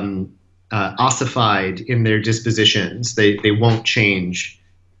ossified in their dispositions. They won't change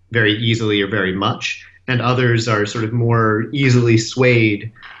very easily or very much. And others are sort of more easily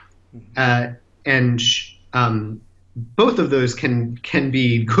swayed. And both of those can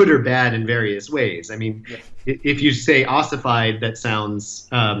be good or bad in various ways. I mean, Yeah. if you say ossified, that sounds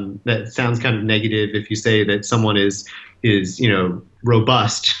kind of negative. If you say that someone is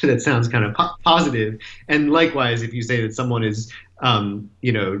robust, that sounds kind of positive. And likewise, if you say that someone is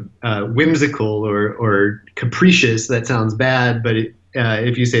whimsical or capricious, that sounds bad. But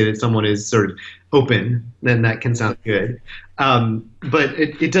if you say that someone is sort of open, then that can sound good. But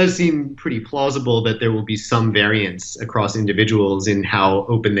it does seem pretty plausible that there will be some variance across individuals in how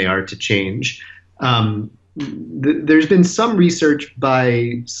open they are to change. There's been some research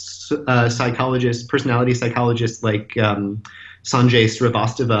by psychologists, personality psychologists like Sanjay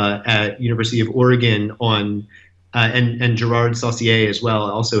Srivastava at University of Oregon on, and Gerard Saussure as well,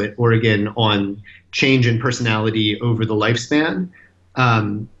 also at Oregon, on change in personality over the lifespan.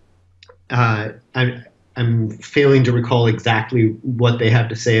 Um, I'm failing to recall exactly what they have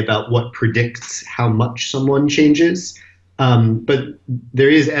to say about what predicts how much someone changes. But there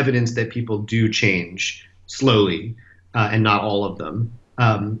is evidence that people do change slowly, and not all of them,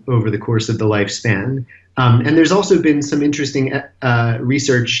 over the course of the lifespan. And there's also been some interesting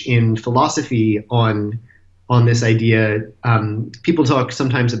research in philosophy on this idea. People talk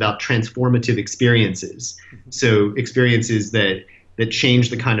sometimes about transformative experiences, so experiences that change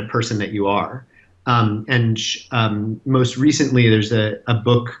the kind of person that you are. And most recently, there's a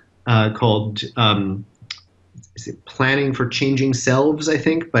book called is it Planning for Changing Selves, I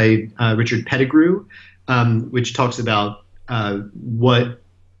think, by Richard Pettigrew, which talks about what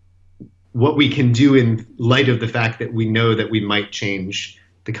we can do in light of the fact that we know that we might change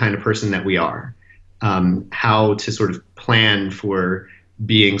the kind of person that we are, how to sort of plan for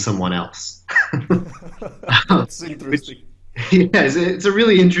being someone else. That's interesting. Yes, it's a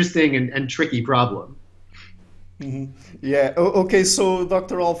really interesting and tricky problem. Mhm. Yeah, okay, so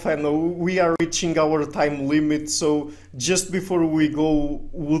Dr. Alfano, we are reaching our time limit, so just before we go,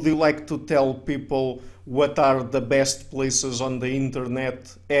 would you like to tell people what are the best places on the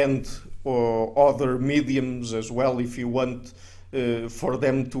internet and other mediums as well, if you want, for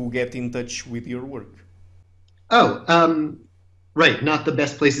them to get in touch with your work? Oh, right, not the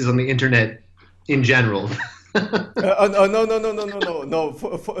best places on the internet in general. No, no, no, no, no, no, no,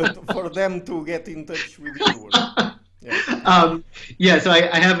 for them to get in touch with your work. Yeah. Yeah, so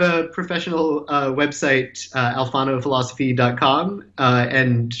I have a professional website, alfanophilosophy.com,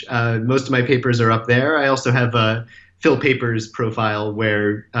 and most of my papers are up there. I also have a Phil Papers profile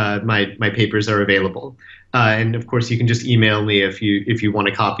where my papers are available. And of course, you can just email me if you want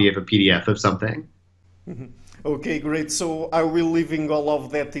a copy of a PDF of something. Okay, great. So I will leaving all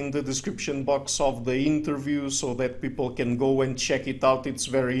of that in the description box of the interview so that people can go and check it out. It's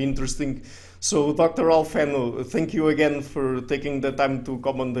very interesting. So Dr. Alfano, thank you again for taking the time to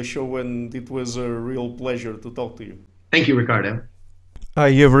come on the show, and it was a real pleasure to talk to you. Thank you, Ricardo.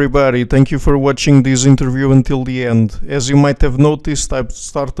 Hi everybody, thank you for watching this interview until the end. As you might have noticed, I've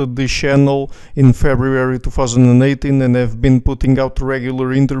started this channel in February 2018 and have been putting out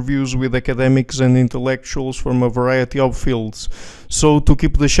regular interviews with academics and intellectuals from a variety of fields. So to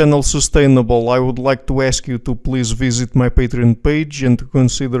keep the channel sustainable, I would like to ask you to please visit my Patreon page and to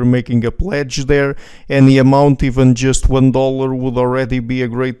consider making a pledge there. Any amount, even just $1, would already be a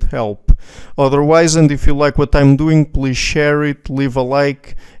great help. Otherwise, and if you like what I'm doing, please share it, leave a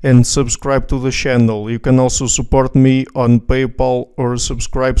like and subscribe to the channel. You can also support me on PayPal or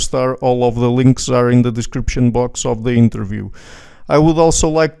Subscribestar. All of the links are in the description box of the interview. I would also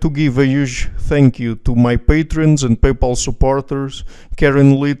like to give a huge thank you to my patrons and PayPal supporters: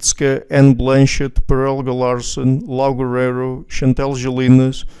 Karen Litska, Anne Blanchett, Perel Galarson, Lau Guerrero, Chantel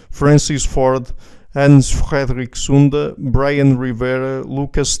Gelinas, Francis Ford, Hans Frederic Sunda, Brian Rivera,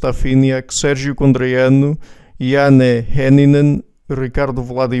 Lucas Stafiniak, Sérgio Condreanu, Jane Henninen, Ricardo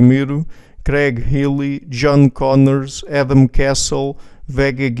Vladimiro, Craig Healy, John Connors, Adam Castle,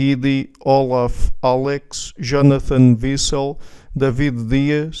 Vega Guidi, Olaf Alex, Jonathan Wiesel, David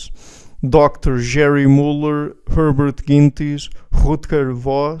Dias, Dr. Jerry Muller, Herbert Gintis, Rutger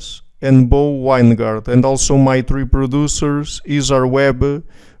Voss, and Bo Weingart, and also my three producers, Isar Webbe,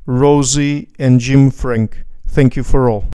 Rosie, and Jim Frank. Thank you for all.